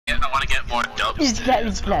more dubs. He's glad,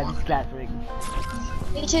 Rick.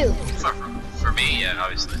 Me too. For me, yeah,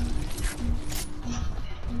 obviously.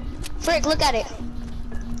 Frick, look at it.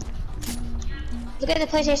 Look at the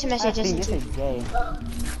PlayStation message I sent you. Gay.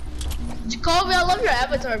 Jacoby, I love your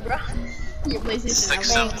avatar, bro. Your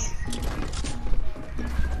PlayStation avatar.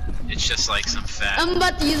 It's just like some fat. I'm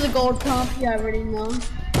about to use a gold comp, you already know.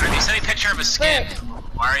 Alright, you sent me a picture of a skin.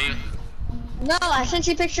 Why are you? No, I sent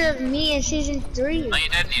you a picture of me in season 3. No, you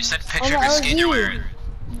didn't. You sent a picture of your skin you're wearing.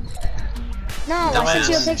 No, I sent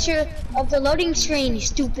you a picture of the loading screen, you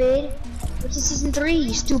stupid. Which is season 3,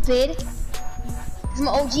 you stupid. I'm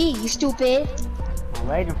OG, you stupid. I'm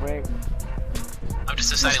waiting for it. I'm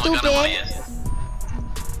just deciding what gun I want to use.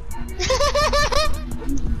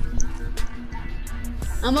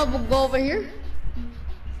 I'm gonna go over here.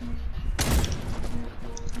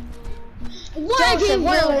 Joseph,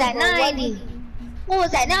 what was that 90? What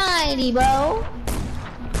was that 90, bro?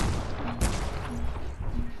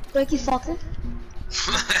 Break you fucker.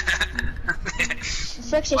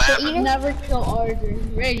 Frick shit eater? Never kill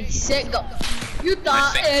Arjun. Ready, set, go. You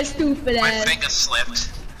thought it's stupid ass. My finger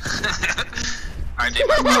slipped. Alright, Dave,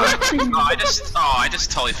 I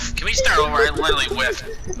just totally. Can we start over? I literally whiffed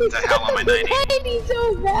the hell on my 90. 90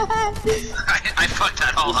 so bad. I fucked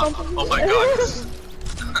that all up. Oh my god.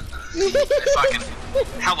 I fucking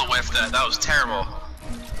hella whiffed that. That was terrible.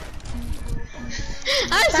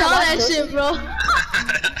 I saw that shit, bro.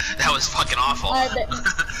 That was fucking awful.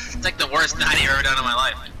 It's like the worst 90 I've ever done in my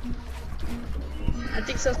life. I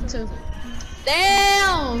think so too.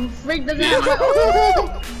 Damn! Freak doesn't have my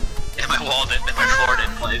And my wall didn't, and my floor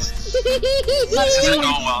didn't place. This isn't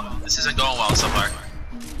going well. This isn't going well so far.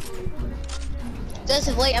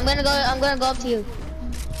 Joseph, wait, I'm gonna go up to you.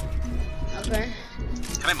 Okay.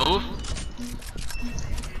 Can I move?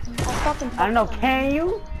 I don't know, can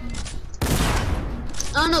you?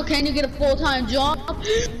 I don't know, can you get a full-time job?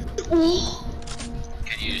 Can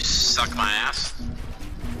you suck my ass?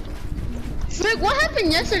 Frick, what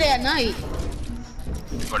happened yesterday at night?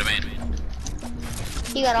 What do you mean?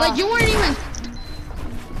 You got like, you weren't even...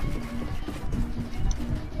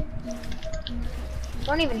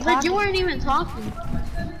 Don't even talk. Like, you weren't even talking.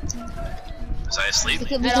 Was I asleep?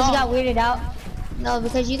 Because you got weirded out. No,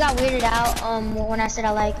 because you got weirded out when I said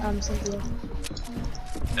I like Cynthia.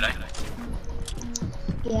 Did I?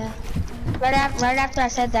 Yeah. Right after I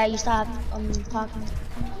said that, you stopped talking.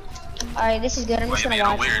 Alright, this is good. I'm just gonna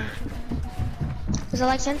watch. Weird. Cause I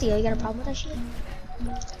like Cynthia. You got a problem with that shit?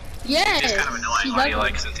 Yes. It's kind of annoying. Why do you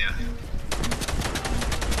like Cynthia?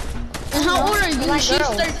 And how old are you? Like She's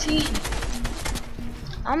girls. 13.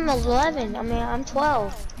 I'm 11. I mean, I'm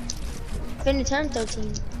 12. Finna turn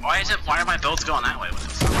 13. Why are my builds going that way? What the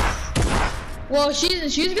fuck? Well,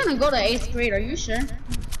 she's gonna go to 8th grade. Are you sure?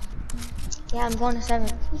 Yeah, I'm going to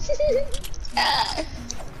 7th. I'm kidding. kidding.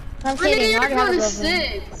 I You're already going to have a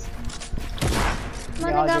 6.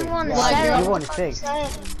 My nigga, I'm going to 7. You're going to 6.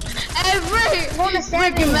 Hey, Rick! I'm going to 7.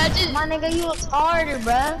 Rick, imagine. My nigga, you look harder,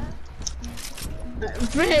 bruh.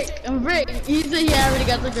 Rick, he said he already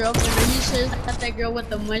got the girlfriend. Are you sure it's not that girl with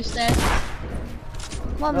the mustache?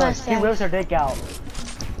 What She mustache? whips her dick out.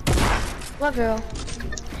 What girl?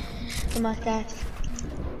 The mustache.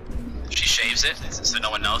 She shaves it so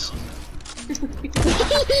no one knows.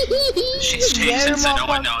 She shaves it so no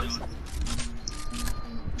one knows.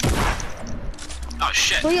 Oh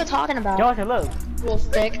shit. Who are you talking about? Joseph, look. Real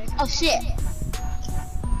thick. Oh shit.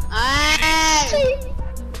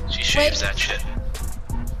 She shaves that shit.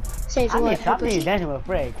 Saves I mean, what? stop me dancing with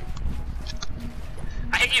Frank.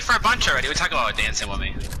 I hit you for a bunch already. We talking about dancing with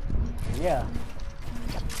me. Yeah.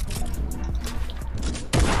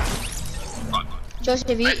 Joseph,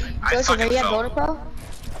 are you at Border Pro?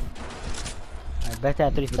 I bet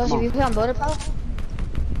that 3 for Joseph, you play on Border Pro?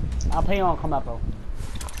 I'll play you on Combat Pro.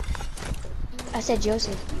 I said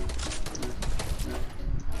Joseph.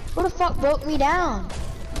 Who the fuck broke me down?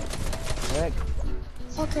 Rick.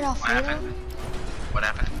 Fuck it off, What happened? What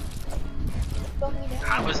happened? Broke me down.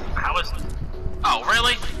 How was? Oh,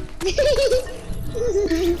 really?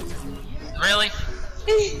 Really?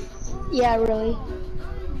 Yeah, really.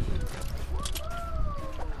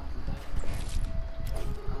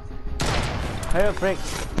 Hurry up, Frank.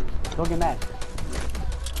 Don't get mad.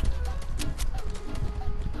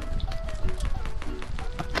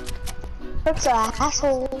 Rick's an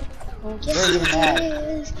asshole. Yes, he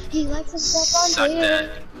is. He likes to step on Suck there.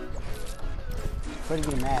 that. Pretty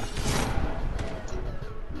getting mad.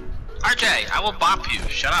 RJ, I will bop you.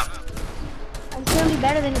 Shut up. I'm clearly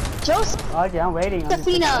better than Joseph. Okay, I'm waiting.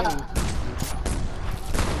 Safina.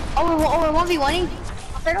 Oh, we're 1v1ing?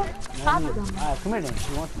 Alfredo? Alright, come here then.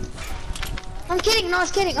 You want to? I'm kidding. No, I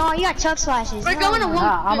was kidding. Oh, you got chug splashes. We're going to one.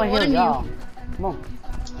 Nah, I'm gonna one heal you. y'all. Come on.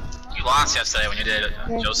 You lost yesterday when you did it,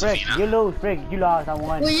 Frick, Josephina. you lose. Frick, you lost. I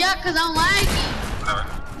won. Well, yeah, cause I'm lagging.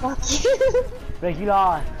 Fuck you. Frick, you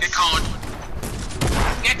lost. Get coned.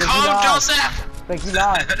 Get you coned, lost. Joseph! Frick, you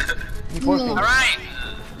lost. You forfeit. Alright.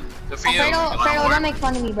 Good for you. Fredo, don't make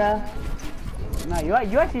fun of me, bro. No,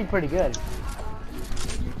 you actually pretty good.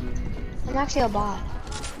 I'm actually a bot.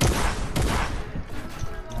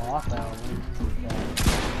 Oh, I fell.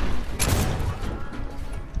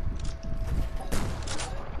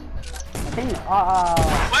 I think,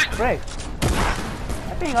 What? Frick.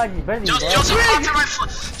 I think I just better than you, bro. Joseph popped through my floor.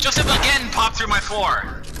 Joseph again popped through my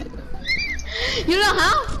floor. You know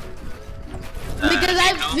how? Because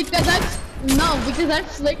I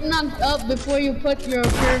flicked knocked up before you put your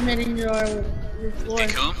pyramid in your floor. Hey,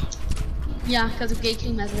 cool. Yeah, because of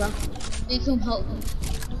Gaycoom as well. Gaycoom helped me.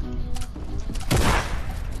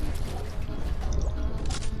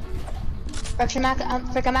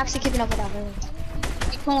 Frick, I'm actually keeping up with that, really.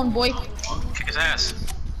 Gaycoom, boy. Kick his ass.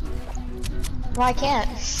 Well, I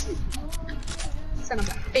can't. Son of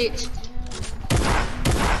a bitch.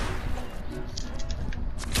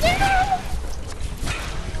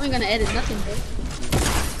 I ain't gonna edit nothing, bro.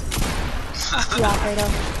 Fuck you, Alfredo.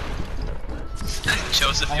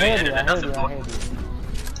 Joseph, you I ain't heard you, edited I heard nothing, you, I boy. heard you.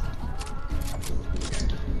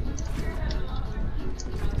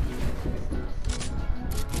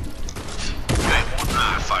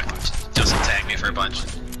 Ah, fuck. Joseph tagged me for a bunch.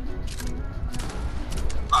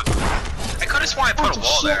 I could have sworn I put a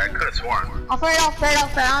wall there. I could have sworn. Alfredo,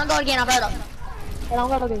 I'm gonna go again, Alfredo. I'm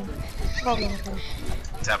gonna go again. Go again, Alfredo.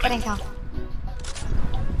 What's That happening? didn't count.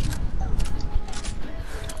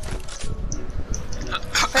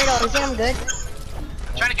 Alfredo, you think I'm good?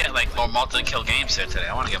 I'm trying to get like more multi-kill games here today.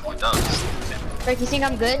 I want to get more dubs. Frick, you think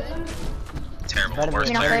I'm good? Terrible. Better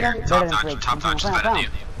Worst than- player here. better Top than notch. Frick. Top notch is better than you.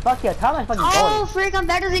 Fuck yeah, Tom is fucking Oh, gold. Frick, I'm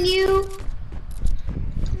better than you.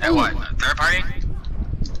 At what? Third party?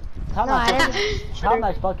 Tom No, I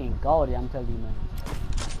is fucking goldie, I'm telling you, man.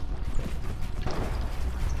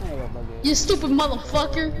 There you go, bugger. You stupid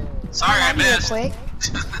motherfucker. Sorry, I Real missed. quick.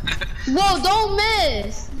 Whoa, don't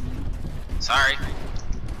miss. Sorry.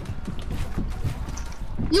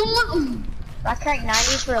 You want? I cracked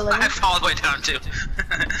 90s for a living. I fall all the way down too.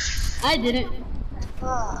 I didn't.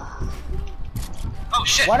 Oh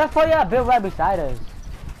shit. What the fuck y'all built right beside us?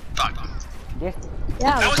 Fuck. Yes.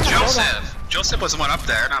 Yeah, That was we kinda built Joseph. Joseph was the one up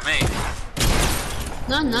there, not me.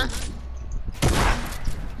 No, I'm not.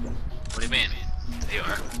 What do you mean? There you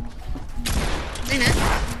are. Ain't it? I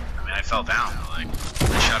mean, I fell down. But, like,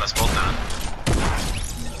 they shot us both down. that.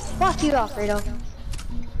 Fuck you, Alfredo.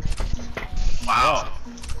 Wow.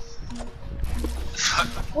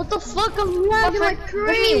 What the fuck? I'm lagging like What do you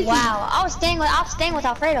crazy. mean, wow? I was staying with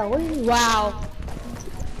Alfredo. What do you mean, wow?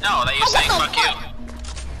 No, that you're saying what fuck the you.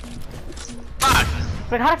 Fuck.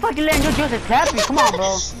 But how the fuck you letting your Joseph clap you? Come on,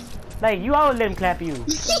 bro. Like, you always let him clap you.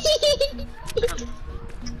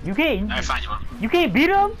 You can't. Alright, fine, you want. You can't beat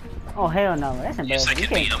him? Oh hell no, that's Yes, I embarrassing. can You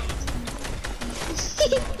beat can't.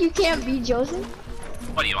 him. You can't beat Joseph.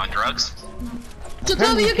 What are you on drugs?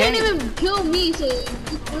 Jacoby, you can't can't. even kill me, so you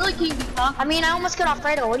really can't be talking. I mean, I almost killed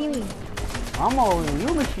Alfredo. What do you mean? I'm over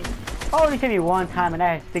you machine. Only hit me one time and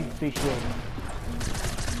I had 63 shit.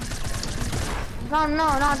 No, I'm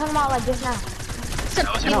talking about like just now.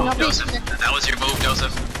 That was your No. move, Joseph. That was your move,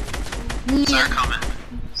 Joseph. Sir, coming.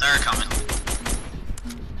 Sir, coming.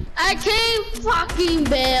 I can't fucking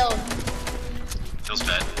bail. Feels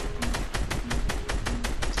bad.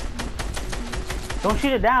 Don't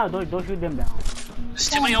shoot it down. Don't shoot them down. There's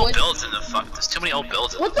too many old builds in the fuck. There's too many old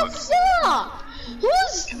builds in What the the fuck. fuck?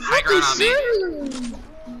 Who's High ground on me. fucking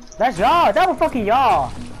That's y'all. That was fucking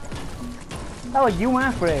y'all. That was you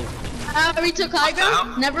and Fred. we took high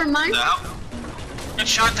ground? Never mind. No. Get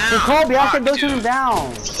shot down. Hey, Kobe, I said Fuck, don't shoot him dude.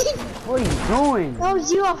 down. What are you doing? That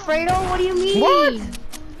was you, Alfredo. What do you mean? What?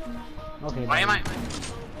 Okay. Why am I?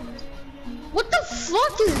 What the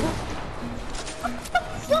fuck is What the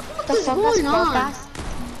fuck? That's going so on? fast.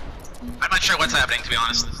 I'm not sure what's happening, to be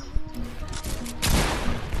honest.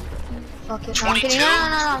 Fuck it. 22?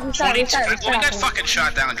 No. We start. 22? Well, we got fucking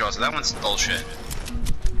shot down, Joseph. That one's bullshit.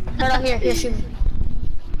 Alfredo, here, shoot me.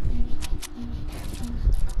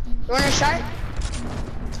 You want a shot?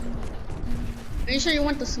 Are you sure you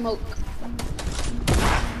want the smoke?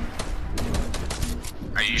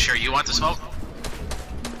 Are you sure you want to smoke?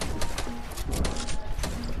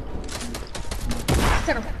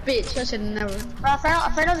 Son of a bitch, I should never. Bro,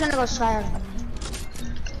 Alfredo's gonna go try.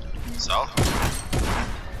 So?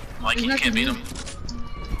 Like, There's you can't nothing beat new. him.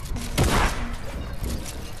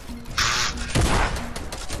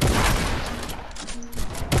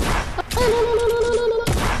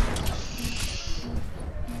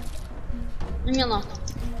 me alone.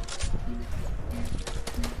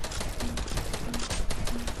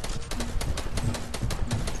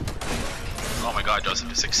 Oh my god, Joseph,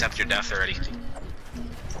 just accept your death already.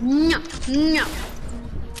 No, no.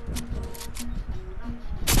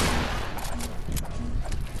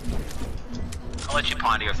 I'll let you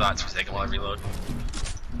ponder your thoughts for a second while I reload.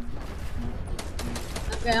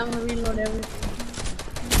 Okay, I'm gonna reload everything.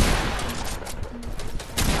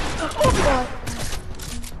 Oh god.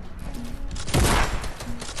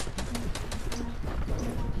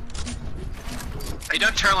 Are you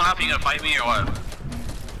done turtling up? You gonna fight me or what?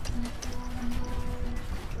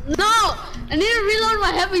 No! I need to reload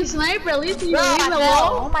my heavy sniper. At least you Bro, leave I me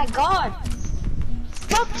fell. alone. Oh my god.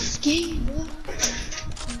 Fuck this game, bro.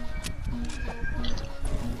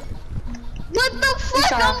 What the fuck?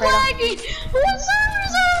 sorry, I'm Alfredo. lagging. What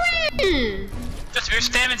servers are we in? Just you're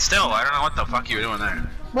standing still. I don't know what the fuck you were doing there.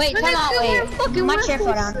 Wait, come on, wait. Fucking My chair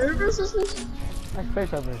fell down. servers or something? That's space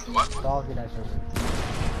server. What? Dog get that server.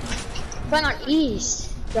 Run on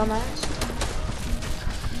east, dumbass.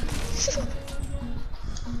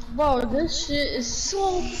 Bro, this shit is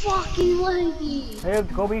so fucking laggy. Hey,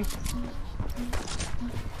 Kobe.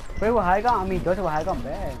 Wait, what high gun? I mean, Joseph, what high gun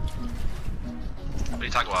bad. What are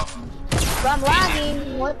you talking about? Bro, I'm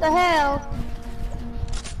lagging. What the hell?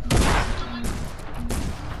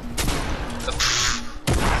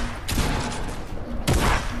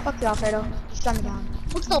 Fuck you, Alfredo. Just shut me down.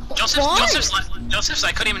 What the fuck? Joseph's,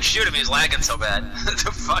 I couldn't even shoot him. He's lagging so bad. What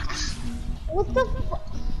the fuck? What the fuck?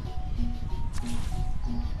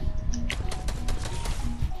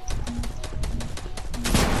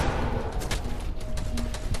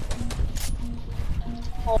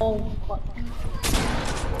 Oh fuck.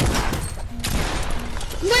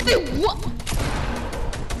 Wait, what?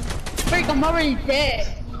 Freak, I'm already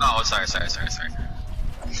dead. Oh, sorry.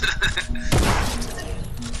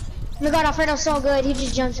 Oh my god, Alfredo's so good. He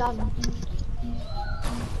just jumps off me.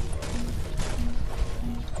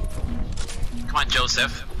 Come on,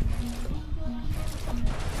 Joseph.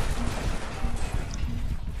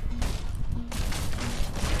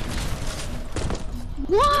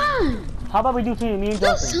 What? How about we do team me and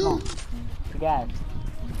That's Joseph? so- Come on. Guys.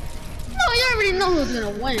 No, you already know who's gonna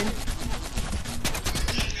win.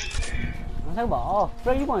 I'm talking about, oh,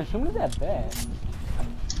 bro, you want to shoot me that bad?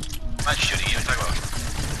 I'm not shooting you. What are you talking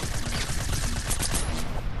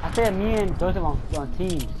I said me and Joseph on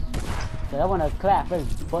teams. So I want to clap his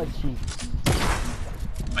butt cheeks.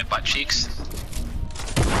 about? My butt cheeks.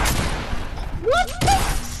 What the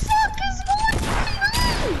fuck is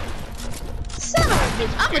going on? Son of a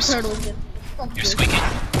bitch, I'm a turtle again. Fuck You're you. squeaking.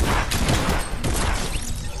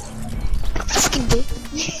 Fucking dick.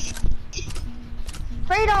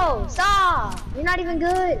 Fredo, stop! You're not even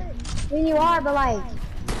good. I mean, you are, but like,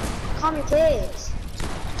 calm your kids.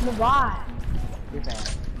 I'm a bot. You're bad.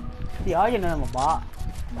 See, all you know I'm a bot.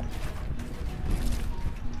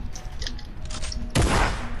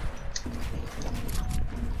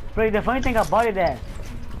 Bro, the funny thing about it that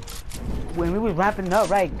when we was wrapping up,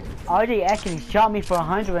 right, RJ actually shot me for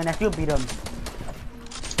 100 and I still beat him.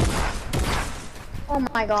 Oh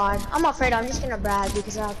my god. I'm afraid I'm just gonna brag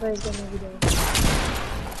because I play this game every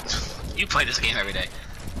day. You play this game every day.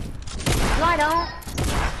 No, I don't.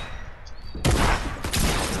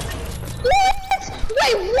 What?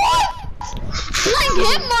 Wait, what? Like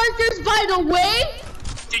hit markers, by the way?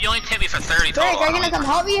 Dude, you only paid me for 30 Frick, total. are you gonna come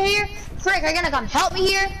help me here? Frick, are you gonna come help me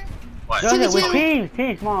here? What? Joseph, Two. with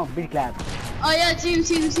teams, come on, big clap. Oh yeah, team.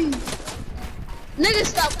 Nigga,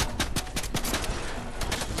 stop.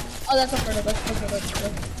 Oh, that's Alfredo,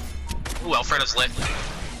 that's Ooh, Alfredo's lit.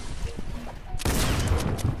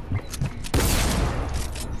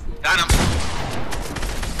 Got him.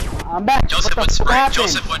 I'm back. Joseph What would the fuck spray. happened?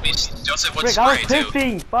 Joseph would Frick, I was spray too.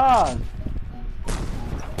 pissing, fuck.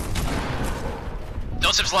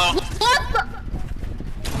 Joseph's low. What the?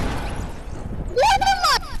 What am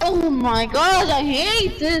I? Oh my god, I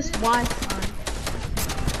hate this Wi-Fi.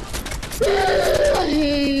 I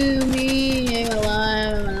hate me.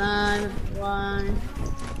 I'm alive.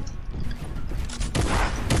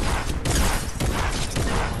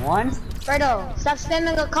 One. Fredo, stop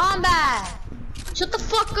spamming a combat. Shut the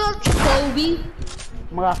fuck up, Kobe.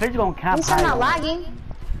 Oh my god, Fridge gonna At camp least I'm not high. lagging.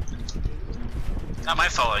 Not my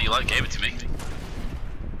fault. You gave it to me.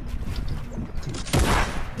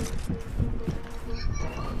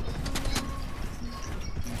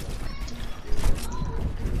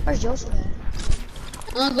 Where's Joseph at?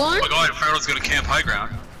 Going? Oh my god, Alfredo's gonna camp high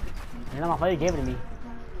ground. And my buddy gave it to me.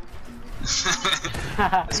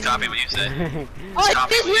 Just copy what you said. Oh,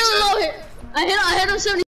 Copy he's what you really said. low here. I hit him 70.